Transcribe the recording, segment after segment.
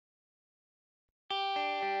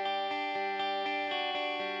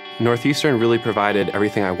Northeastern really provided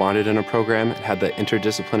everything I wanted in a program. It had the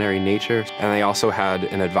interdisciplinary nature, and they also had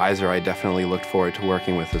an advisor I definitely looked forward to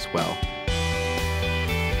working with as well.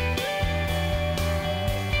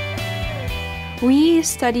 We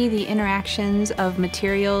study the interactions of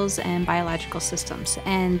materials and biological systems,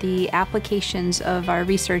 and the applications of our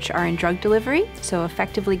research are in drug delivery, so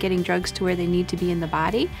effectively getting drugs to where they need to be in the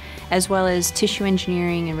body, as well as tissue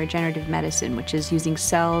engineering and regenerative medicine, which is using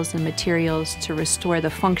cells and materials to restore the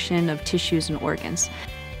function of tissues and organs.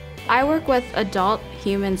 I work with adult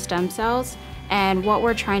human stem cells, and what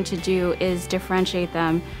we're trying to do is differentiate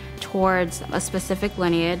them towards a specific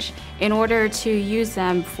lineage in order to use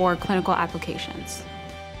them for clinical applications.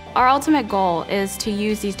 Our ultimate goal is to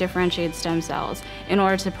use these differentiated stem cells in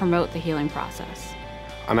order to promote the healing process.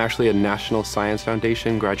 I'm actually a National Science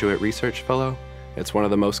Foundation Graduate Research Fellow. It's one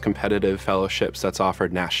of the most competitive fellowships that's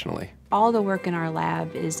offered nationally. All the work in our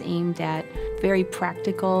lab is aimed at very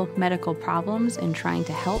practical medical problems and trying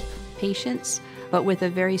to help patients, but with a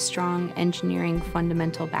very strong engineering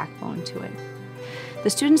fundamental backbone to it. The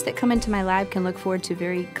students that come into my lab can look forward to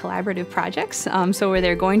very collaborative projects, so where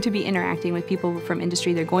they're going to be interacting with people from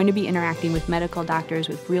industry, they're going to be interacting with medical doctors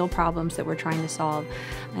with real problems that we're trying to solve.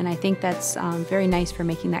 And I think that's very nice for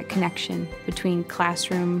making that connection between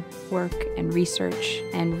classroom work and research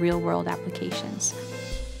and real-world applications.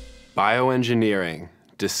 Bioengineering.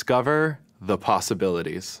 Discover the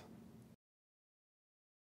possibilities.